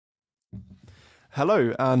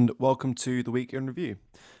Hello and welcome to the Week in Review.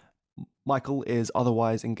 Michael is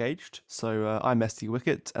otherwise engaged, so I'm Esty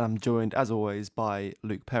Wicket and I'm joined as always by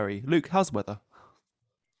Luke Perry. Luke, how's the weather?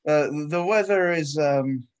 The weather is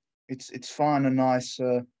it's fine, a nice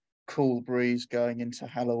cool breeze going into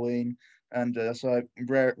Halloween, and so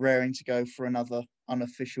raring to go for another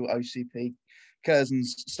unofficial OCP.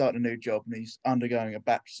 Curzon's starting a new job and he's undergoing a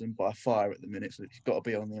baptism by fire at the minute, so he's got to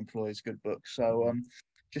be on the employer's good book. So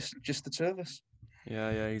just the two of us.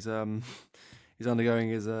 Yeah, he's undergoing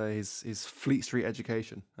his Fleet Street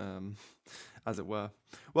education, as it were.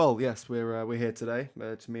 Well, yes, we're here today,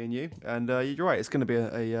 to me and you, and you're right. It's going to be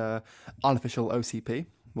a unofficial OCP.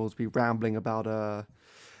 We'll be rambling about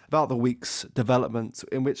the week's developments.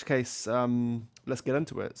 In which case, let's get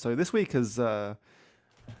into it. So this week has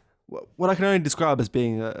what I can only describe as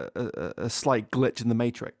being a slight glitch in the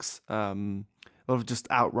matrix. A lot of just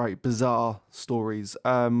outright bizarre stories.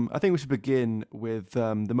 I think we should begin with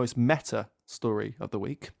the most meta story of the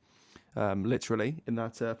week. Literally, in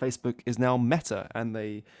that Facebook is now Meta, and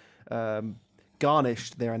they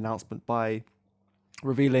garnished their announcement by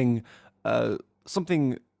revealing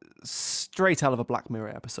something straight out of a Black Mirror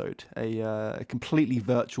episode, a completely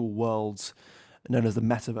virtual world known as the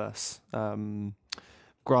metaverse.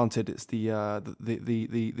 Granted, it's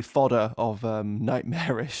the fodder of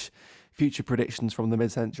nightmarish future predictions from the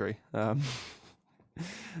mid-century.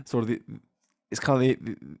 Sort of it's kind of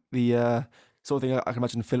the sort of thing I can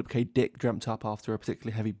imagine Philip K. Dick dreamt up after a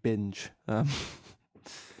particularly heavy binge. Yeah,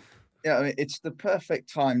 I mean, it's the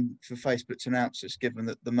perfect time for Facebook to announce this, given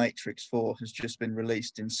that The Matrix 4 has just been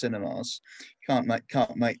released in cinemas. Can't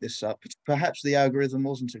make this up. Perhaps the algorithm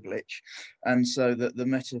wasn't a glitch, and so that the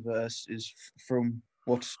metaverse is, from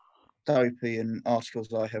what dystopian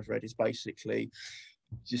articles I have read, is basically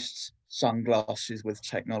just sunglasses with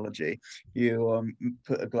technology. You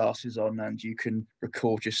put the glasses on and you can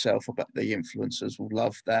record yourself. I bet the influencers will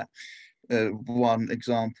love that. One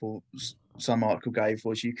example some article gave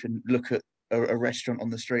was you can look at a restaurant on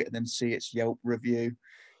the street and then see its Yelp review.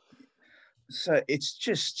 So it's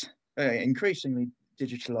just an increasingly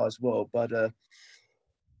digitalized world, but I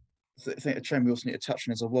think a trend we also need to touch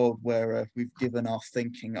on is a world where we've given our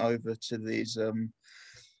thinking over to these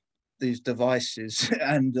devices,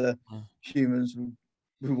 and humans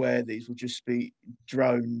who wear these will just be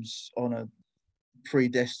drones on a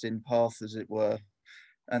predestined path, as it were.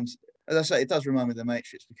 And as I say, it does remind me of The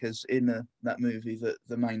Matrix, because in that movie,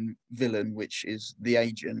 the main villain, which is the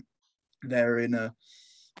agent, they're in a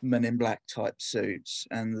Men in Black type suits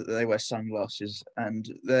and they wear sunglasses, and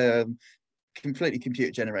they're completely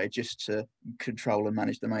computer generated just to control and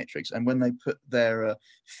manage the matrix. And when they put their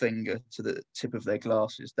finger to the tip of their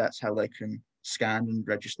glasses, that's how they can scan and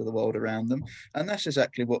register the world around them. And that's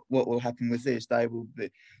exactly what will happen with this.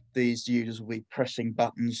 These users will be pressing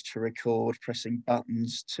buttons to record, pressing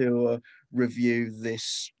buttons to review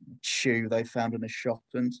this shoe they found in a shop.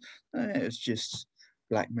 And it's just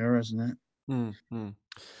Black Mirror, isn't it? Mm-hmm.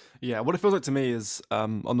 Yeah, what it feels like to me is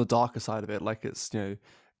on the darker side of it, like it's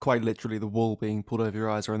quite literally the wool being pulled over your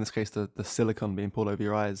eyes, or in this case, the silicon being pulled over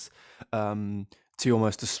your eyes, to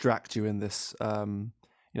almost distract you in this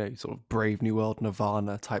sort of Brave New World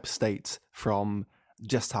Nirvana type state from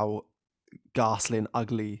just how ghastly and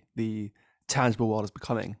ugly the tangible world is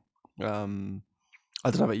becoming. I don't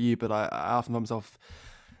know about you, but I often find myself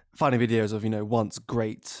finding videos of once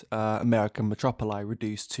great American metropoli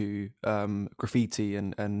reduced to graffiti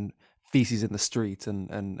and feces in the street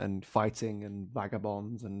and fighting and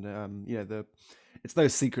vagabonds and it's no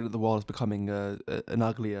secret that the world is becoming an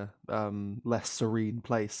uglier, less serene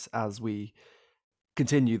place as we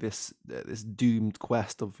continue this doomed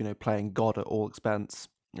quest of playing God at all expense.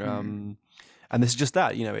 Mm. And this is just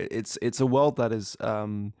that it's a world that is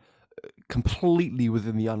completely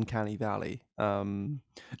within the uncanny valley.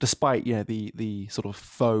 Despite the sort of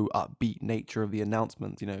faux upbeat nature of the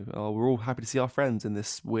announcement, oh, we're all happy to see our friends in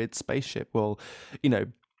this weird spaceship. Well, you know,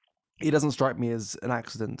 it doesn't strike me as an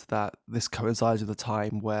accident that this coincides with a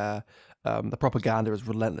time where the propaganda is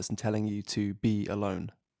relentless in telling you to be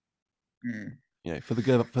alone. Mm. For the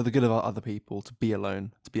good of other people, to be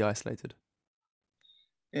alone, to be isolated.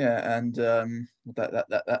 Yeah, and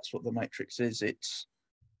that's what the Matrix is. It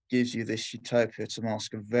gives you this utopia to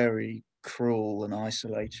mask a very cruel and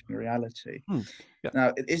isolating reality. Hmm. Yeah.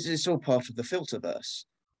 Now, it's all part of the filterverse.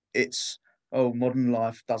 It's, oh, modern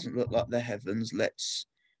life doesn't look like the heavens. Let's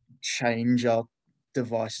change our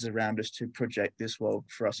devices around us to project this world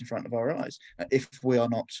for us in front of our eyes. If we are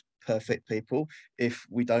not perfect people, if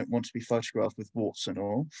we don't want to be photographed with warts and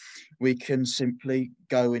all, we can simply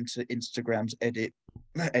go into Instagram's edit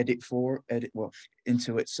well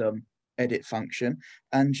into its edit function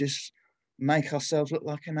and just make ourselves look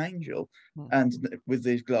like an angel. Hmm. And with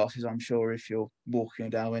these glasses, I'm sure if you're walking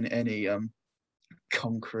down in any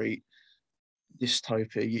concrete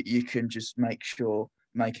dystopia, you can just make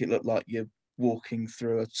it look like you're walking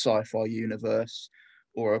through a sci-fi universe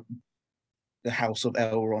or the House of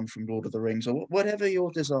Elrond from Lord of the Rings, or whatever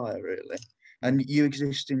your desire, really. And you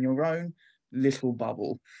exist in your own little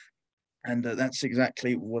bubble, and that's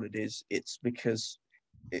exactly what it is. It's because,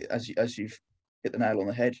 as you've hit the nail on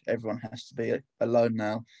the head, everyone has to be alone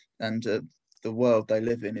now, and the world they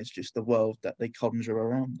live in is just the world that they conjure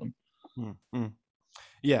around them. Mm.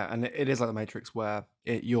 Yeah, and it is like the Matrix, where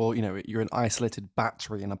you're an isolated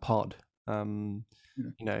battery in a pod,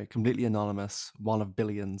 completely anonymous, one of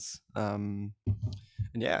billions. And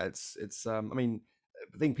yeah, it's I mean,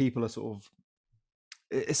 I think people are sort of,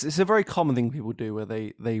 it's a very common thing people do, where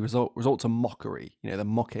they resort to mockery. They're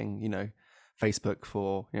mocking Facebook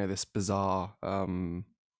for this bizarre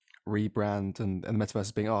rebrand, and the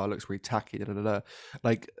metaverse being, oh, it looks really tacky, da, da, da, da.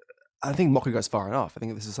 Like, I think mockery goes far enough. I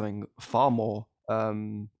think this is something far more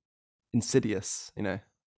insidious, and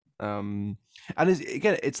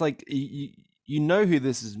it's like, you know who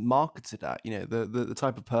this is marketed at. The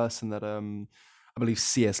type of person that I believe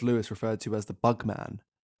C.S. Lewis referred to as the bug man.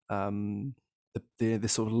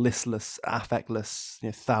 This sort of listless, affectless,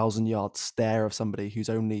 1,000-yard stare of somebody whose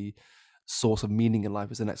only source of meaning in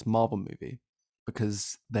life is the next Marvel movie,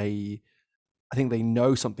 because I think they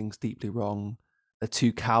know something's deeply wrong. They're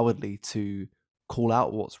too cowardly to call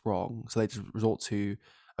out what's wrong, so they just resort to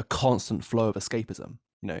a constant flow of escapism.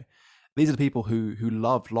 These are the people who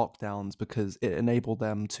love lockdowns because it enabled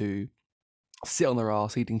them to sit on their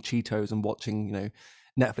ass eating Cheetos and watching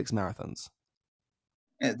Netflix marathons.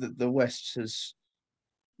 The West has,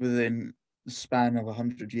 within the span of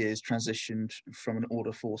 100 years, transitioned from an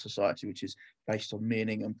order 4 society, which is based on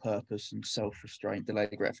meaning and purpose and self-restraint,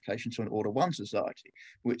 delayed gratification, to an order 1 society,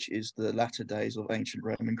 which is the latter days of ancient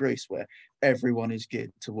Rome and Greece, where everyone is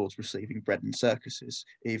geared towards receiving bread and circuses,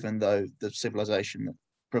 even though the civilization that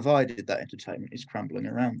provided that entertainment is crumbling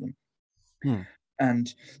around them.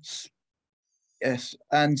 And yes,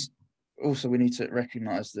 and also we need to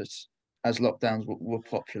recognize that as lockdowns were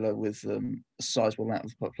popular with a sizable amount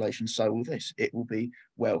of the population, so will this. It will be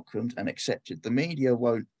welcomed and accepted. The media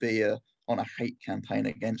won't be on a hate campaign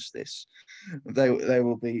against this. They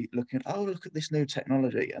will be looking, oh, look at this new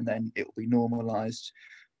technology, and then it will be normalized.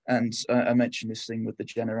 And I mentioned this thing with the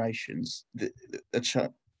generations.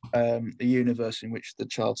 A universe in which the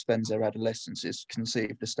child spends their adolescence is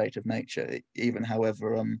conceived a state of nature, even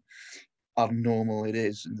however abnormal it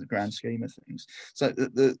is in the grand scheme of things. So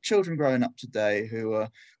the children growing up today, who are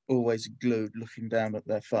always glued looking down at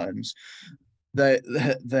their phones, the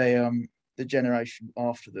generation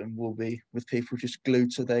after them will be with people just glued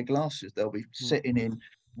to their glasses. They'll be sitting in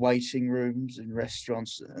waiting rooms in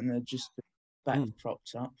restaurants, and they're just back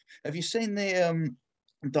propped up. Have you seen the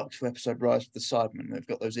Doctor episode Rise of the Cybermen? They've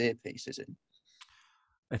got those earpieces in.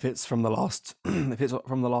 If it's from the last, if it's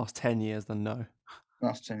from the last 10 years, then no.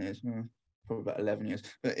 Last 10 years, probably about 11 years.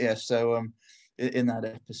 But yeah, so in that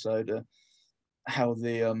episode, how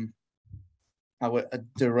a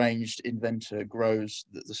deranged inventor grows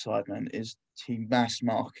the Cyberman is he mass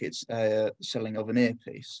markets selling of an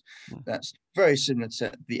earpiece that's very similar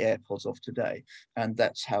to the AirPods of today, and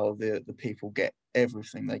that's how the people get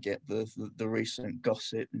everything. They get the recent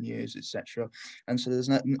gossip, news, etc., and so there's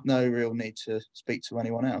no real need to speak to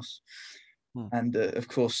anyone else. And of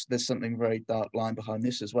course, there's something very dark lying behind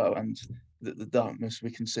this as well. And the darkness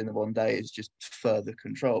we can see in the one day is just further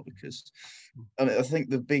control, because I think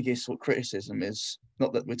the biggest criticism is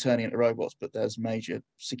not that we're turning into robots, but there's major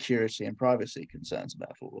security and privacy concerns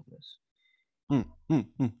about all of this.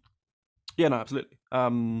 Yeah, no, absolutely.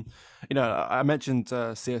 I mentioned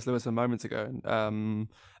C.S. Lewis a moment ago.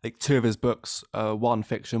 Like 2 of his books, one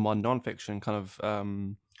fiction, one non-fiction, kind of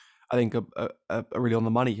I think are really on the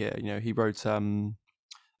money here. He wrote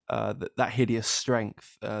that Hideous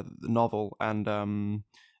Strength, the novel, and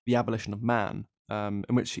The Abolition of Man, in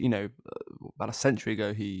which about a century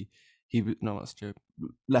ago he no, that's true,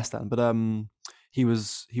 less than, but he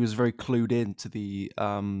was very clued in to the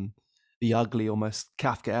ugly, almost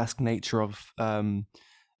Kafkaesque nature of the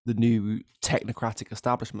new technocratic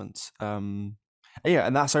establishment. And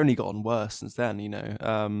that's only gotten worse since then.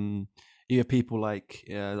 You have people like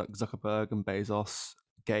Zuckerberg and Bezos,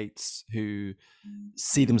 Gates, who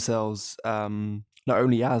see themselves not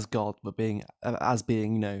only as God, but being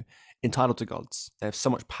entitled to gods. They have so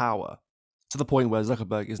much power, to the point where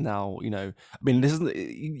Zuckerberg is now, I mean,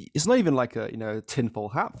 it's not even like a tinfoil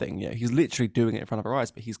hat thing. He's literally doing it in front of our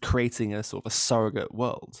eyes, but he's creating a sort of a surrogate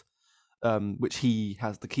world. which he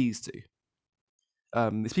has the keys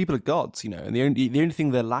to. These people are gods, and the only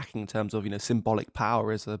thing they're lacking in terms of symbolic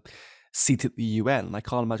power is a seat at the UN. And I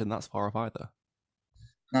can't imagine that's far off either.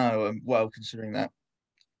 No, well, considering that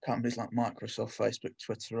companies like Microsoft, Facebook,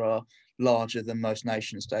 Twitter are larger than most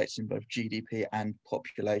nation states in both GDP and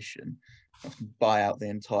population, often buy out the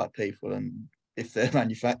entire people, and if they're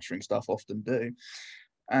manufacturing stuff, often do.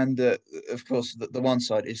 And of course, the one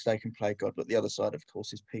side is they can play God, but the other side, of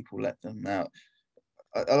course, is people let them. Now,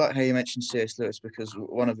 I like how you mentioned C.S. Lewis, because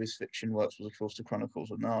one of his fiction works was, of course, the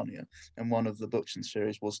Chronicles of Narnia, and one of the books in the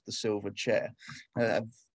series was The Silver Chair. Uh,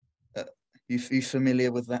 you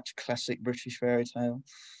familiar with that classic British fairy tale?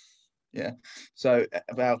 Yeah. So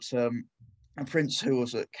about a prince who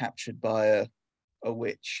was captured by a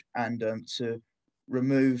witch, and to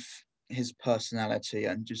remove his personality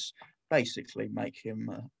and just basically make him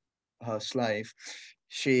her slave,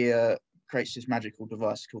 she creates this magical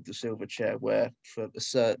device called the silver chair, where for a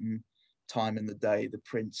certain time in the day the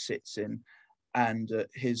prince sits in, and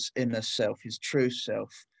his inner self, his true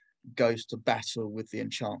self, goes to battle with the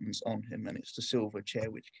enchantments on him, and it's the silver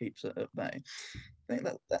chair which keeps it at bay. I think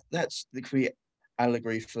that's the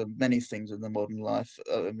allegory for many things in the modern life.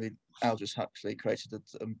 I mean, Aldous Huxley created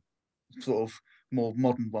a sort of more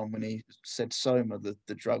modern one when he said soma, the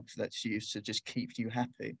drug that's used to just keep you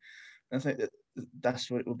happy. And I think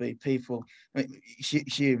that's what it will be. People, I mean,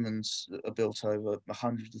 humans are built over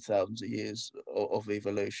hundreds of thousands of years of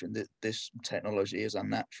evolution. This technology is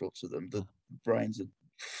unnatural to them. The brains are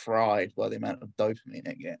fried by the amount of dopamine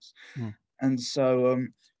it gets. And so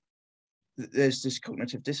there's this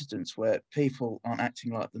cognitive dissonance where people aren't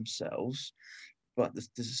acting like themselves, but there's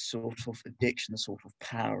a sort of addiction, a sort of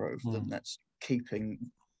power over them that's keeping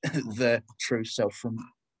their true self from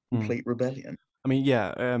complete rebellion. I mean,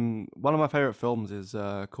 yeah, one of my favorite films is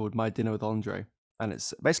called My Dinner with Andre, and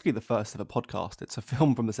it's basically the first ever podcast. It's a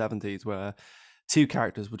film from the 70s where two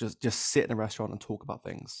characters would just sit in a restaurant and talk about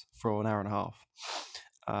things for an hour and a half.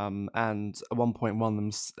 And at one point, one of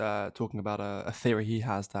them's talking about a theory he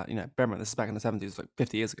has that, remember, this is back in the 70s, like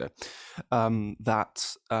 50 years ago,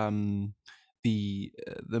 that the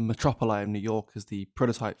metropoli of New York is the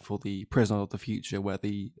prototype for the prison of the future, where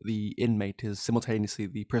the inmate is simultaneously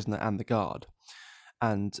the prisoner and the guard.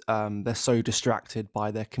 And they're so distracted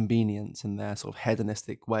by their convenience and their sort of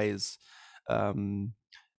hedonistic ways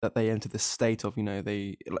that they enter this state of,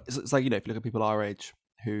 it's like, if you look at people our age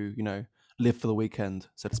who, live for the weekend,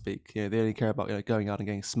 so to speak. They only care about going out and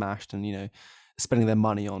getting smashed and spending their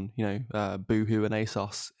money on Boohoo and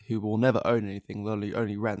ASOS, who will never own anything; they'll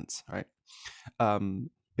only rent, right? But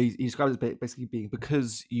he describes it basically being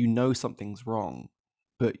because something's wrong,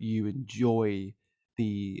 but you enjoy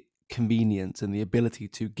the convenience and the ability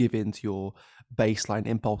to give in to your baseline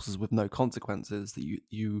impulses with no consequences. That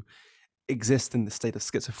you exist in the state of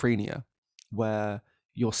schizophrenia, where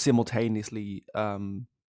you're simultaneously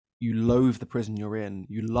you loathe the prison you're in,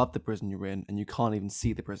 you love the prison you're in, and you can't even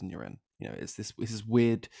see the prison you're in. It's this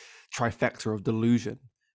weird trifecta of delusion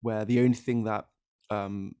where the only thing that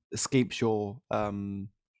escapes your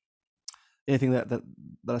anything that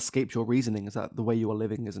escapes your reasoning is that the way you are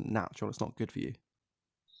living isn't natural. It's not good for you.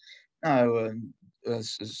 No,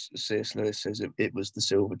 as C.S. Lewis says, it was the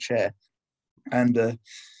silver chair, and I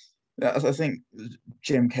think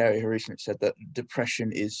Jim Carrey recently said that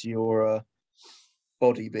depression is your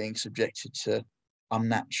body being subjected to not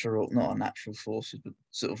unnatural forces, but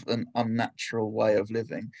sort of an unnatural way of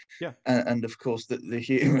living. Yeah. And of course, the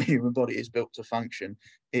human body is built to function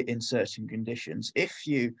in certain conditions. If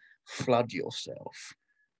you flood yourself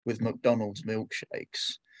with McDonald's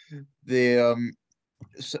milkshakes,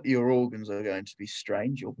 your organs are going to be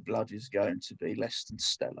strained, your blood is going to be less than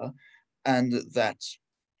stellar, and that,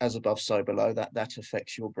 as above, so below, that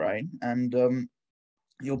affects your brain, and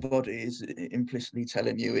your body is implicitly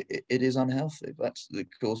telling you it is unhealthy. That's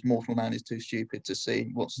because mortal man is too stupid to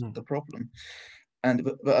see what's the problem. And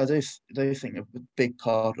but I do think a big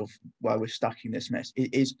part of why we're stuck in this mess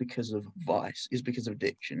is because of vice, is because of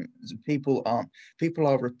addiction. People are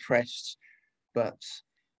repressed, but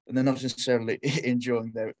they're not necessarily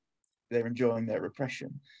enjoying their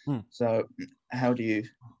repression. So how do you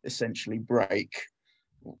essentially break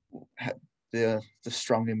the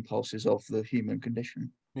strong impulses of the human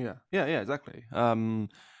condition? Yeah, exactly. I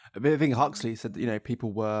think Huxley said that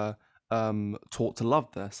people were taught to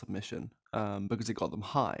love their submission because it got them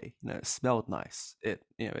high. It smelled nice.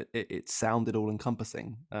 It sounded all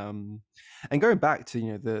encompassing. And going back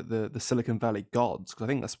to the Silicon Valley gods, because I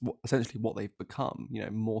think that's essentially what they've become.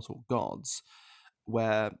 Mortal gods,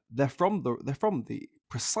 where they're from the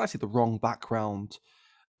precisely the wrong background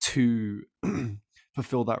to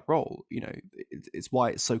fulfill that role. It's why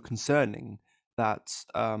it's so concerning that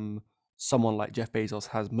someone like Jeff Bezos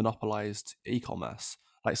has monopolized e-commerce,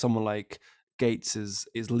 like someone like Gates is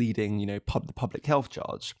leading, the public health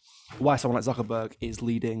charge. Why someone like Zuckerberg is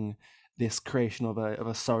leading this creation of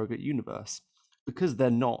a surrogate universe, because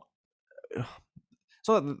they're not. It's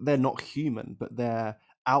not that they're not human, but their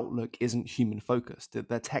outlook isn't human focused.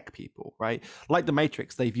 They're tech people, right? Like the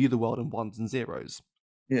Matrix, they view the world in ones and zeros.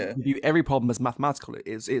 Yeah. View every problem as mathematical.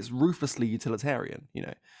 It's ruthlessly utilitarian,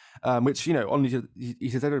 which on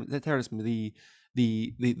utilitarianism, the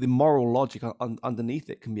moral logic underneath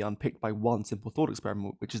it can be unpicked by one simple thought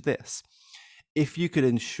experiment, which is this: if you could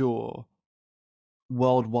ensure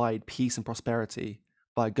worldwide peace and prosperity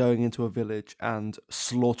by going into a village and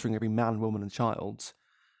slaughtering every man, woman, and child,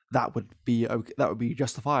 that would be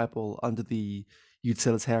justifiable under the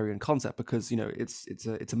utilitarian concept, because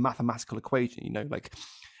it's a mathematical equation. Like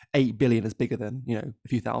 8 billion is bigger than a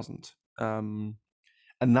few thousand, and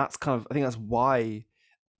that's I think that's why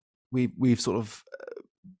we've sort of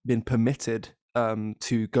been permitted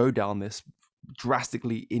to go down this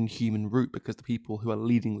drastically inhuman route, because the people who are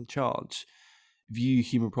leading the charge view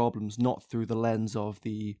human problems not through the lens of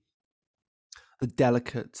the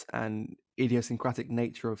delicate and idiosyncratic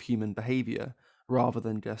nature of human behavior, rather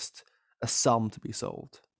than just a sum to be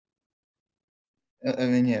solved. I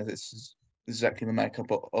mean, yeah, this is exactly the makeup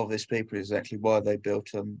of this people, is actually why they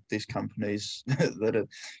built these companies that are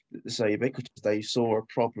so ubiquitous. They saw a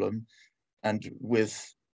problem, and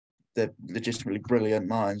with their legitimately brilliant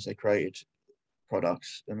minds, they created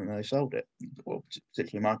products and then they sold it. Well,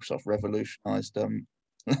 particularly Microsoft revolutionized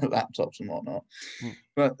laptops and whatnot.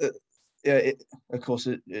 But yeah, of course,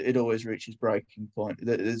 it always reaches breaking point.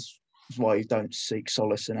 That is why you don't seek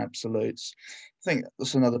solace in absolutes. I think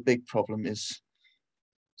that's another big problem is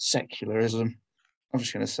secularism. I'm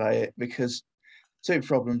just going to say it, because two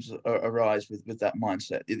problems arise with that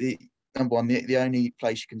mindset. Number one, the only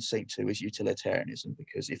place you can seek to is utilitarianism,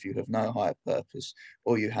 because if you have no higher purpose,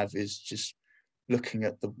 all you have is just looking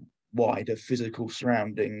at the wider physical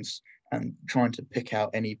surroundings and trying to pick out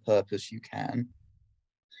any purpose you can.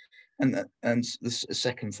 And the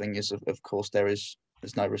second thing is, of course, there's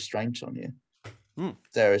no restraint on you.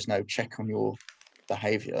 There is no check on your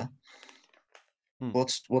behavior.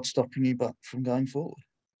 What's stopping you but from going forward?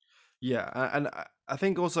 Yeah, and I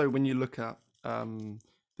think also when you look at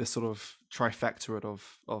this sort of trifecta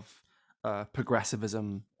of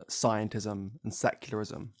progressivism, scientism, and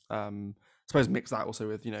secularism, I suppose mix that also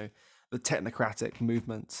with the technocratic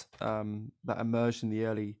movement that emerged in the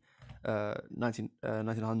early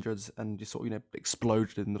 1900s and just sort of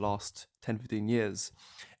exploded in the last 10-15 years,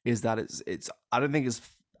 is that it's I don't think it's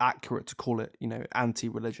accurate to call it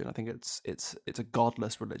anti-religion. I think it's a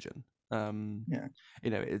godless religion. Yeah.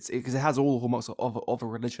 It's because it has all the hallmarks of a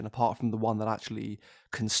religion, apart from the one that actually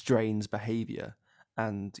constrains behavior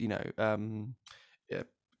and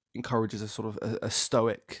encourages a sort of a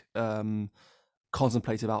stoic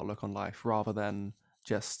contemplative outlook on life, rather than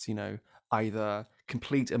just either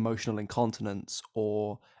complete emotional incontinence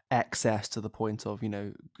or excess to the point of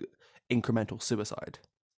incremental suicide.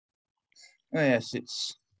 Oh, yes,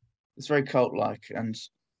 it's very cult-like, and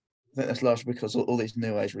I think that's largely because all these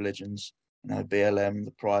New Age religions, BLM,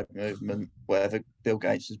 the Pride movement, whatever Bill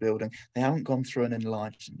Gates is building, they haven't gone through an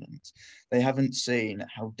enlightenment. They haven't seen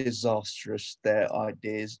how disastrous their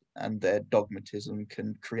ideas and their dogmatism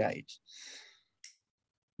can create.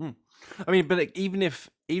 I mean, but even if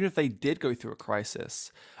they did go through a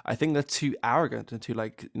crisis, I think they're too arrogant and too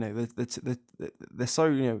they're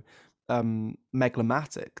so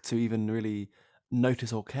megalomatic to even really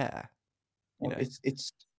notice or care. Well,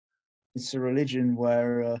 it's a religion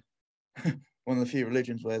where one of the few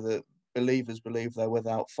religions where the believers believe they're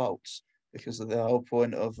without faults, because the whole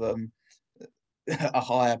point of a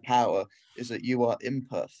higher power is that you are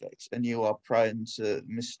imperfect and you are prone to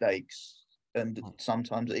mistakes and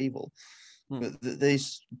sometimes evil. But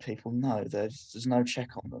these people know there's no check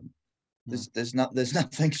on them. There's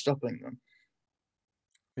nothing stopping them.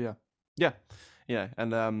 Yeah,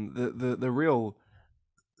 and the real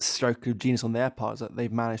stroke of genius on their part is that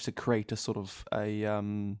they've managed to create a sort of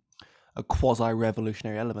a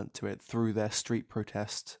quasi-revolutionary element to it through their street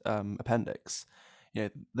protest appendix.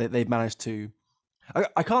 They've managed to.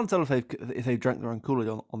 I can't tell if they've drank their own Kool-Aid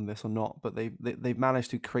on this or not, but they've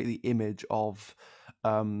managed to create the image of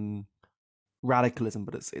radicalism,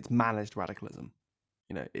 but it's managed radicalism.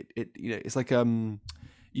 It's like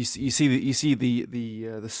you see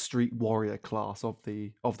the street warrior class of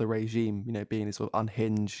the regime, being these sort of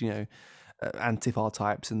unhinged, Antifa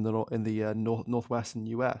types in the northwestern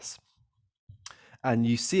US. and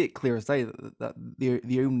you see it clear as day that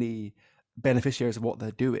the only beneficiaries of what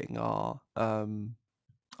they're doing are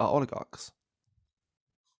oligarchs.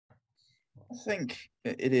 I think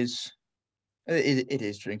it is. It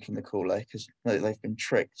is drinking the Kool-Aid because they've been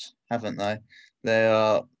tricked, haven't they? They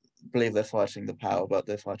are believe they're fighting the power, but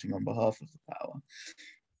they're fighting on behalf of the power.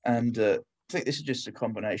 And I think this is just a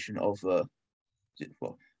combination of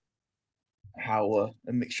well, how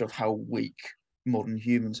a mixture of how weak modern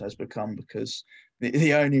humans has become. Because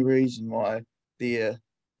the only reason why the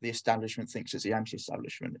establishment thinks it's the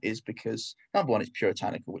anti-establishment is because number one, it's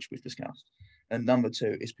puritanical, which we've discussed, and number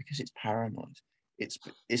two is because it's paranoid. It's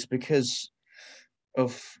it's because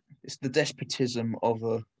of it's the despotism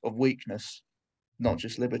of weakness, not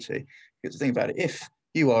just liberty. Because think about it, if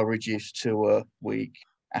you are reduced to a weak,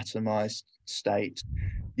 atomized state,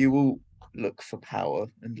 you will look for power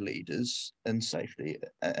and leaders and safety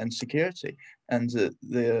and security. And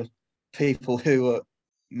the people who are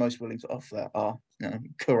most willing to offer that are, you know,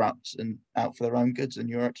 corrupt and out for their own goods, and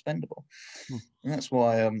you're expendable. Hmm. And that's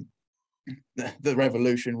why the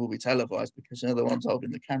revolution will be televised, because they're the ones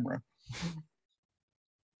holding the camera.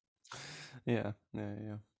 Yeah.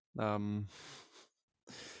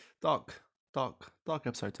 Dark, dark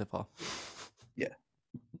episode so far. Yeah.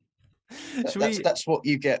 Should we? That's what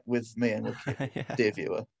you get with me and Wicked, Yeah. dear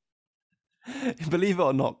viewer. Believe it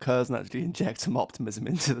or not, Curzon actually inject some optimism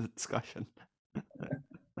into the discussion.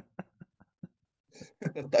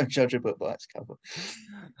 Don't judge a book by its cover.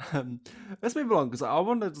 Let's move along, because I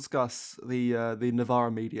want to discuss the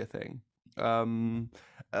Novara Media thing. I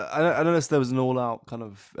noticed there was an all-out kind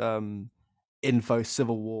of info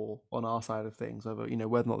civil war on our side of things over, you know,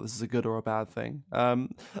 whether or not this is a good or a bad thing.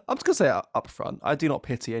 I'm just gonna say up front, I do not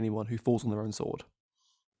pity anyone who falls on their own sword.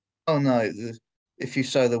 Oh no, if you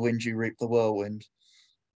sow the wind, you reap the whirlwind.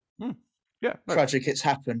 Yeah, no. Tragic it's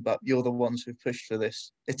happened, but you're the ones who pushed for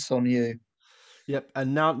this. It's on you. Yep,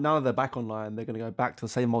 and now they're back online, they're going to go back to the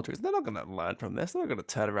same modules. They're not going to learn from this. They're not going to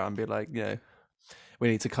turn around and be like, you know, we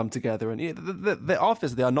need to come together. And you know, the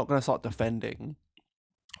office, they are not going to start defending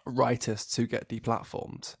rightists who get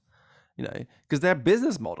deplatformed, you know, because their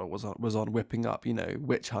business model was on whipping up, you know,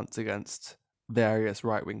 witch hunts against various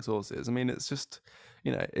right wing sources. I mean, it's just,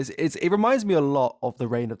 you know, it reminds me a lot of the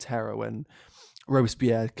Reign of Terror, when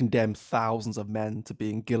Robespierre condemned thousands of men to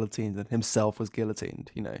being guillotined and himself was guillotined,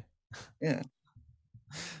 you know. Yeah.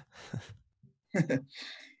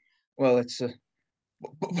 Well, it's a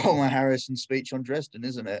Palmer Harrison's speech on Dresden,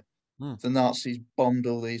 isn't it? Mm. The Nazis bombed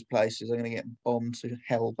all these places. They're going to get bombed to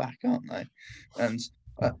hell back, aren't they? And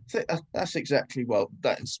that's exactly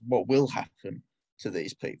that's what will happen to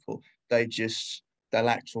these people. They'll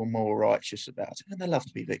act all more righteous about it, and they love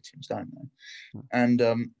to be victims, don't they? Mm.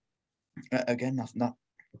 And again,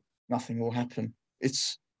 nothing will happen.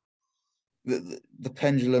 It's the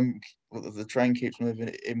pendulum, the train keeps moving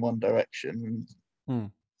in one direction.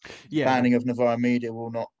 Mm. Yeah, banning of Novara Media will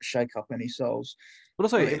not shake up any souls. but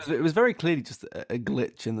also I mean, it was very clearly just a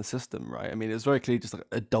glitch in the system, right? I mean, it was very clearly just like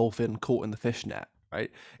a dolphin caught in the fishnet, right?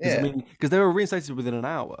 Because yeah, I mean, because they were reinstated within an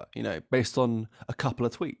hour, you know, based on a couple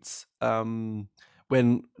of tweets.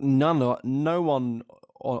 When no one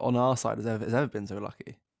on our side has ever been so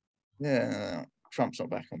lucky. yeah. Trump's not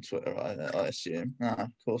back on Twitter, I assume. No, of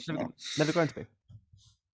course not. Never going to be.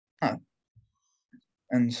 No.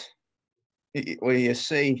 And where you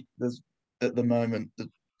see at the moment the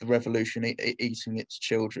revolution eating its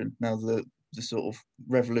children. Now the sort of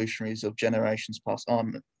revolutionaries of generations past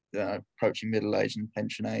aren't approaching middle age and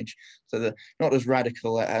pension age, so they're not as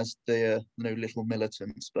radical as the new little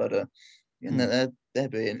militants, but you know, they're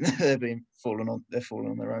being fallen on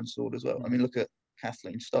their own sword as well. I mean, look at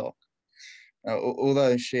Kathleen Stark.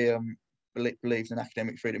 Although she believed in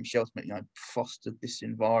academic freedom, she ultimately, you know, fostered this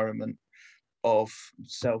environment of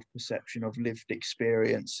self-perception, of lived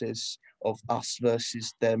experiences, of us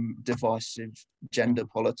versus them, divisive gender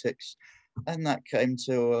politics, and that came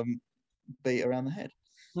to beat around the head.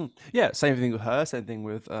 Yeah, same thing with her. Same thing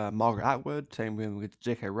with Margaret Atwood. Same thing with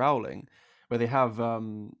J.K. Rowling, where they have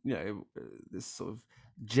you know, this sort of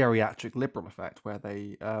geriatric liberal effect, where they're,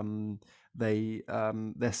 you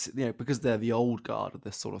know, because they're the old guard of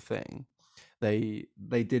this sort of thing, they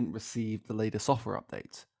didn't receive the latest software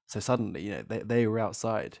updates. So suddenly, you know, they were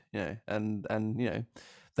outside, you know, and you know,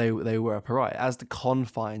 they were a pariah. As the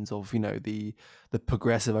confines of, you know, the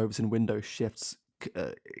progressive Overton window shifts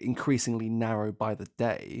increasingly narrow by the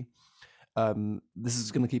day, this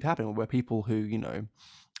is going to keep happening, where people who, you know,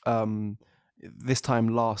 this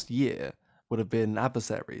time last year would have been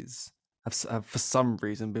adversaries have for some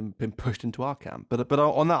reason been pushed into our camp. But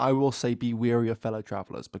on that, I will say, be wary of fellow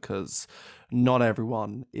travelers, because not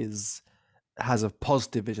everyone has a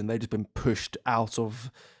positive vision. They've just been pushed out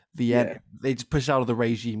of the end. Yeah. They just pushed out of the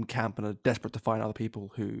regime camp and are desperate to find other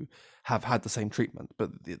people who have had the same treatment.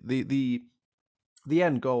 But the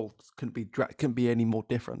end goal couldn't be any more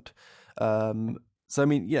different. So I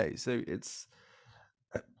mean, yeah. So it's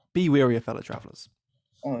be wary of fellow travelers.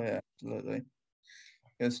 Oh yeah, absolutely.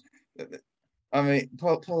 Because I mean,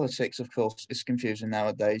 politics, of course, is confusing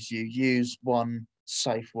nowadays. You use one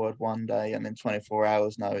safe word one day, and in 24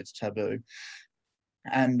 hours, no, it's taboo.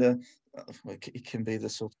 And it can be the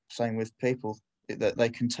sort of same with people that they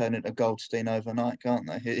can turn into Goldstein overnight, can't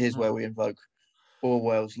they? Here's where we invoke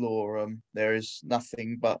Orwell's law. There is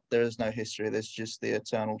nothing, but there is no history. There's just the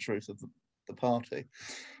eternal truth of the party.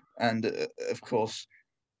 And of course,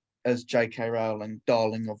 as J.K. Rowling,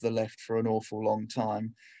 darling of the left for an awful long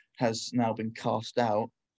time, has now been cast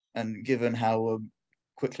out. And given how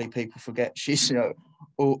quickly people forget, she's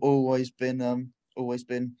always been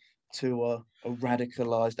to a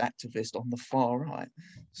radicalized activist on the far right.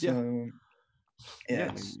 So yeah,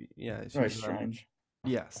 I it's mean, yeah, very she's strange.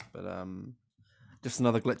 yes, but just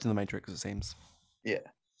another glitch in the matrix, it seems. Yeah,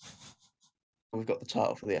 we've got the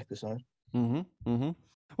title for the episode.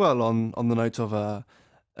 Well, on the note of a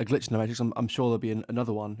glitch in the matrix, I'm sure there'll be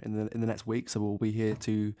another one in the next week, so we'll be here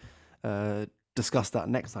to discuss that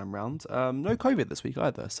next time round. No COVID this week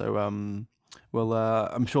either, so well,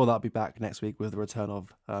 I'm sure that'll be back next week with the return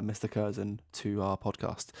of Mr. Curzon to our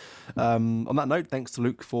podcast. On that note, thanks to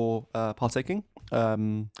Luke for partaking.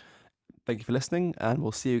 Thank you for listening, and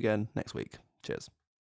we'll see you again next week. Cheers.